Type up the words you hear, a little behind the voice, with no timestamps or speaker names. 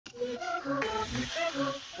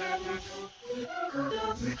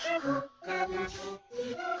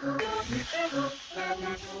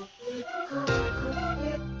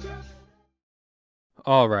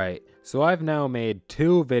Alright, so I've now made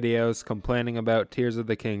 2 videos complaining about Tears of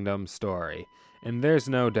the Kingdom story, and there's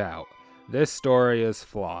no doubt, this story is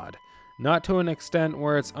flawed. Not to an extent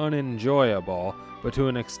where it's unenjoyable, but to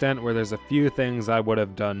an extent where there's a few things I would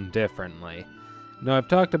have done differently. Now I've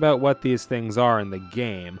talked about what these things are in the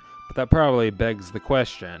game, but that probably begs the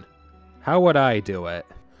question, how would I do it?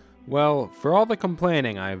 Well, for all the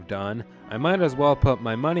complaining I've done, I might as well put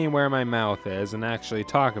my money where my mouth is and actually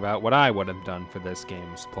talk about what I would have done for this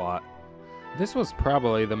game's plot. This was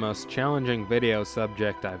probably the most challenging video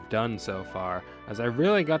subject I've done so far, as I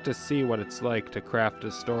really got to see what it's like to craft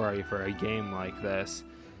a story for a game like this.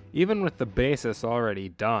 Even with the basis already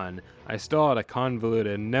done, I still had a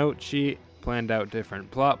convoluted note sheet, planned out different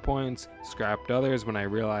plot points, scrapped others when I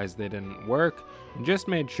realized they didn't work, and just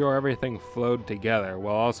made sure everything flowed together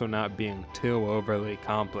while also not being too overly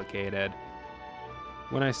complicated.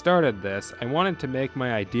 When I started this, I wanted to make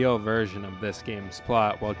my ideal version of this game's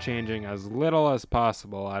plot while changing as little as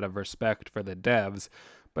possible out of respect for the devs,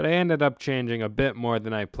 but I ended up changing a bit more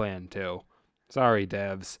than I planned to. Sorry,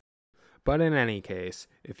 devs. But in any case,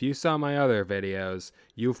 if you saw my other videos,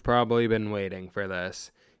 you've probably been waiting for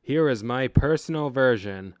this. Here is my personal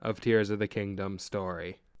version of Tears of the Kingdom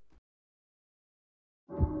story.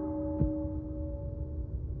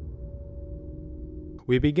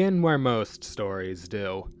 We begin where most stories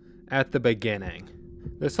do, at the beginning.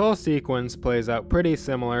 This whole sequence plays out pretty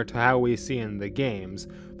similar to how we see in the games,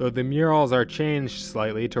 though the murals are changed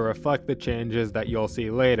slightly to reflect the changes that you'll see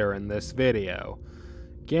later in this video.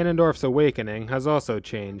 Ganondorf's awakening has also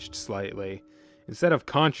changed slightly. Instead of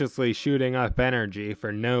consciously shooting up energy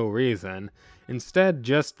for no reason, instead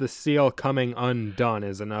just the seal coming undone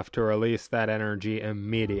is enough to release that energy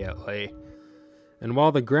immediately. And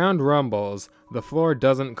while the ground rumbles, the floor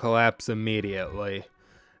doesn't collapse immediately.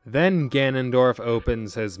 Then Ganondorf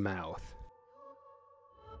opens his mouth.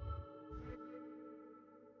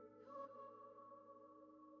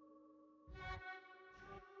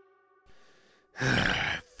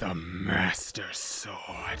 The Master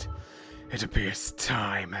Sword. It appears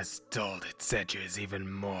time has dulled its edges even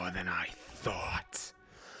more than I thought.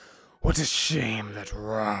 What a shame that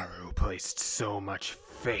Rauru placed so much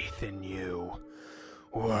faith in you.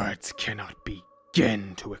 Words cannot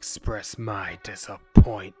begin to express my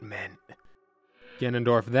disappointment.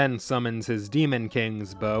 Ganondorf then summons his Demon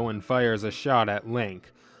King's bow and fires a shot at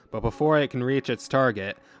Link, but before it can reach its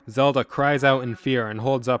target, Zelda cries out in fear and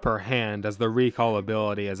holds up her hand as the recall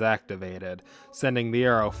ability is activated, sending the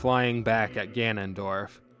arrow flying back at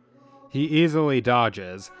Ganondorf. He easily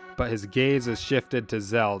dodges, but his gaze is shifted to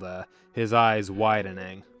Zelda, his eyes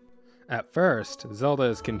widening. At first, Zelda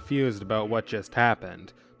is confused about what just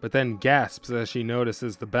happened, but then gasps as she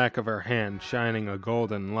notices the back of her hand shining a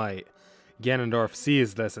golden light. Ganondorf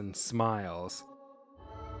sees this and smiles.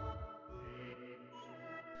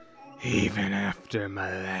 Even after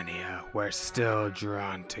millennia, we're still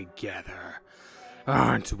drawn together.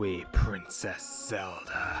 Aren't we, Princess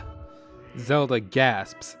Zelda? Zelda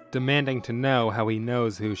gasps, demanding to know how he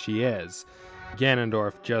knows who she is.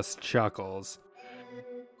 Ganondorf just chuckles.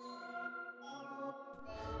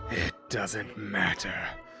 It doesn't matter.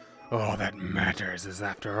 All that matters is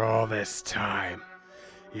after all this time,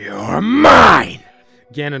 you're mine!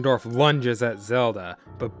 Ganondorf lunges at Zelda,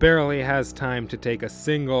 but barely has time to take a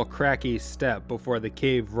single cracky step before the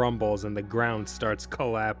cave rumbles and the ground starts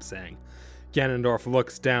collapsing. Ganondorf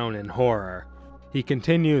looks down in horror. He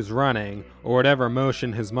continues running, or whatever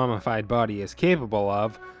motion his mummified body is capable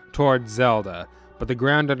of, towards Zelda, but the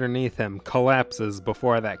ground underneath him collapses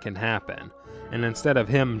before that can happen, and instead of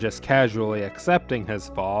him just casually accepting his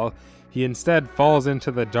fall, he instead falls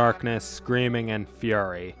into the darkness, screaming in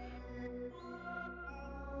fury.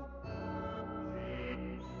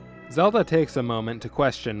 Zelda takes a moment to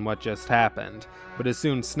question what just happened, but is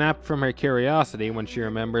soon snapped from her curiosity when she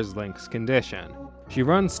remembers Link's condition. She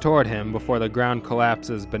runs toward him before the ground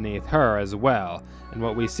collapses beneath her as well, and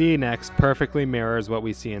what we see next perfectly mirrors what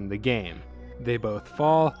we see in the game. They both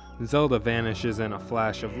fall, Zelda vanishes in a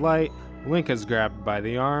flash of light, Link is grabbed by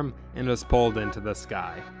the arm, and is pulled into the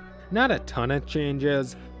sky. Not a ton of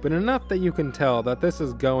changes, but enough that you can tell that this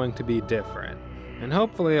is going to be different. And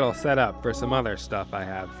hopefully it'll set up for some other stuff I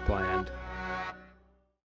have planned.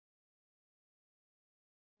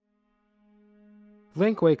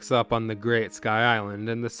 Link wakes up on the Great Sky Island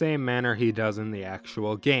in the same manner he does in the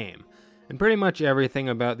actual game, and pretty much everything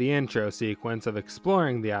about the intro sequence of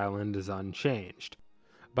exploring the island is unchanged.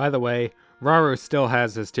 By the way, Rauru still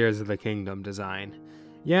has his Tears of the Kingdom design.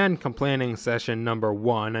 Yeah, in complaining session number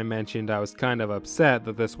 1, I mentioned I was kind of upset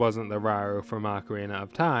that this wasn't the Rauru from Ocarina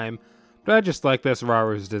of Time, but I just like this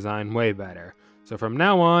Rauru's design way better. So from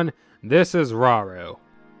now on, this is Rauru.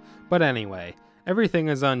 But anyway, everything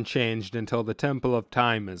is unchanged until the Temple of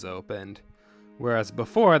Time is opened. Whereas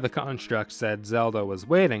before the construct said Zelda was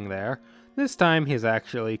waiting there, this time he's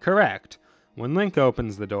actually correct. When Link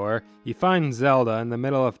opens the door, he finds Zelda in the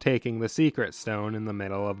middle of taking the secret stone in the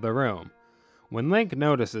middle of the room. When Link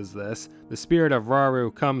notices this, the spirit of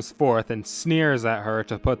Rauru comes forth and sneers at her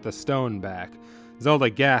to put the stone back. Zelda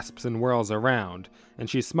gasps and whirls around, and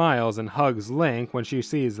she smiles and hugs Link when she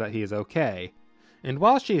sees that he's okay. And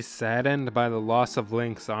while she's saddened by the loss of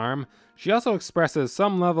Link's arm, she also expresses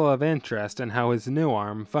some level of interest in how his new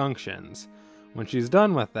arm functions. When she's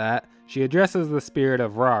done with that, she addresses the spirit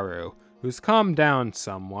of Rauru, who's calmed down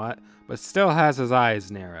somewhat, but still has his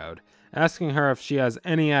eyes narrowed, asking her if she has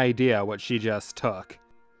any idea what she just took.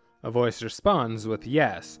 A voice responds with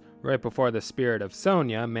yes, right before the spirit of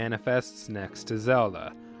Sonia manifests next to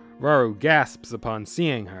Zelda. Rauru gasps upon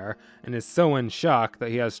seeing her, and is so in shock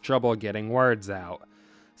that he has trouble getting words out.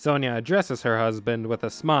 Sonia addresses her husband with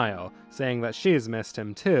a smile, saying that she's missed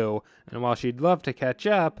him too, and while she'd love to catch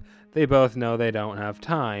up, they both know they don't have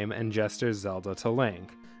time, and gestures Zelda to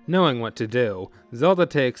Link. Knowing what to do, Zelda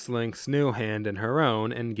takes Link's new hand in her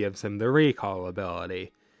own and gives him the recall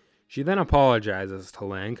ability. She then apologizes to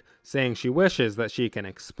Link, saying she wishes that she can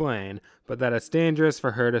explain, but that it's dangerous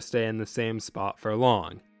for her to stay in the same spot for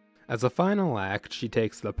long. As a final act, she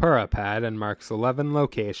takes the Pura pad and marks 11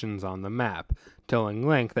 locations on the map, telling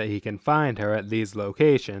Link that he can find her at these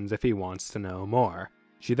locations if he wants to know more.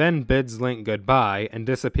 She then bids Link goodbye and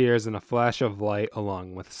disappears in a flash of light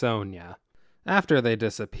along with Sonia. After they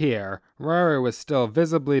disappear, Rauru is still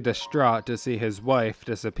visibly distraught to see his wife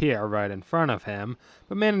disappear right in front of him,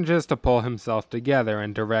 but manages to pull himself together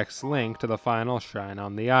and directs Link to the final shrine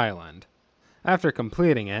on the island. After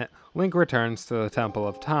completing it, Link returns to the Temple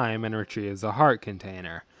of Time and retrieves a heart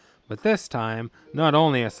container. But this time, not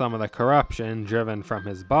only is some of the corruption driven from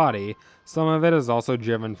his body, some of it is also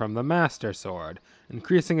driven from the Master Sword,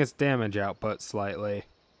 increasing its damage output slightly.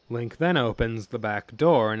 Link then opens the back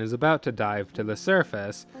door and is about to dive to the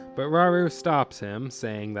surface, but Rauru stops him,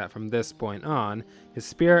 saying that from this point on, his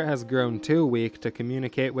spirit has grown too weak to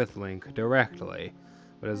communicate with Link directly.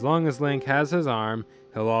 But as long as Link has his arm,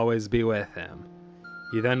 he'll always be with him.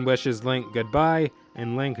 He then wishes Link goodbye,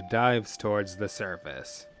 and Link dives towards the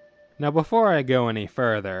surface. Now before I go any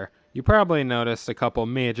further, you probably noticed a couple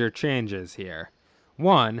major changes here.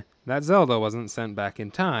 1, that Zelda wasn't sent back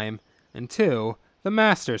in time, and 2, the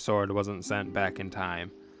Master Sword wasn't sent back in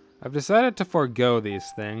time. I've decided to forego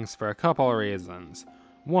these things for a couple reasons.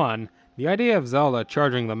 1, the idea of Zelda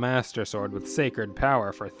charging the Master Sword with sacred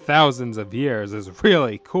power for thousands of years is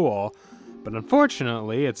really cool, but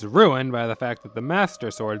unfortunately it's ruined by the fact that the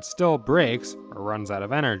Master Sword still breaks, or runs out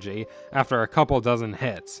of energy, after a couple dozen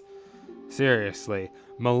hits. Seriously,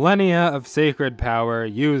 millennia of sacred power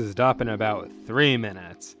used up in about 3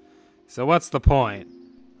 minutes. So what's the point?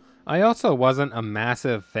 I also wasn't a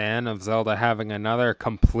massive fan of Zelda having another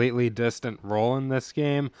completely distant role in this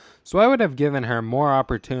game, so I would have given her more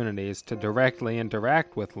opportunities to directly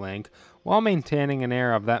interact with Link while maintaining an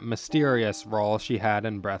air of that mysterious role she had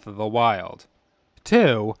in Breath of the Wild.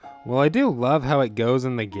 2, while I do love how it goes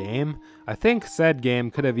in the game, I think said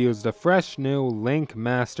game could have used a fresh new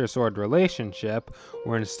Link-Master Sword relationship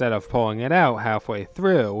where instead of pulling it out halfway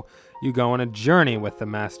through, you go on a journey with the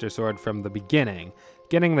Master Sword from the beginning,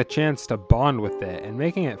 getting the chance to bond with it and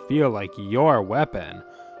making it feel like your weapon,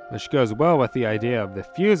 which goes well with the idea of the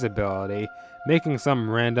fuse ability, making some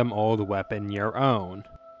random old weapon your own.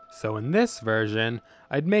 So in this version,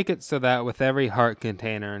 I'd make it so that with every heart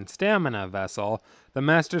container and stamina vessel, the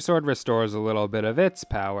Master Sword restores a little bit of its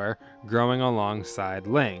power, growing alongside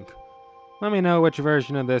Link. Let me know which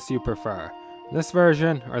version of this you prefer, this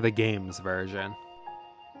version or the game's version.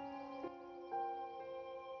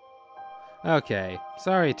 Okay,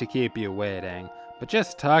 sorry to keep you waiting, but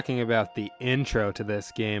just talking about the intro to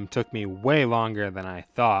this game took me way longer than I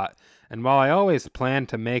thought, and while I always planned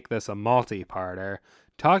to make this a multi-parter,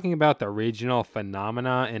 talking about the regional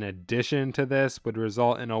phenomena in addition to this would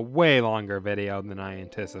result in a way longer video than I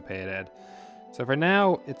anticipated. So for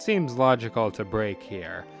now, it seems logical to break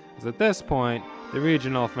here, as at this point, the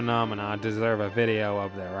regional phenomena deserve a video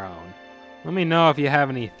of their own. Let me know if you have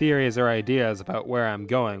any theories or ideas about where I'm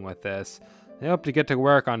going with this. I hope to get to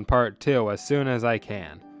work on part 2 as soon as I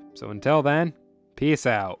can. So until then, peace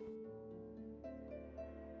out.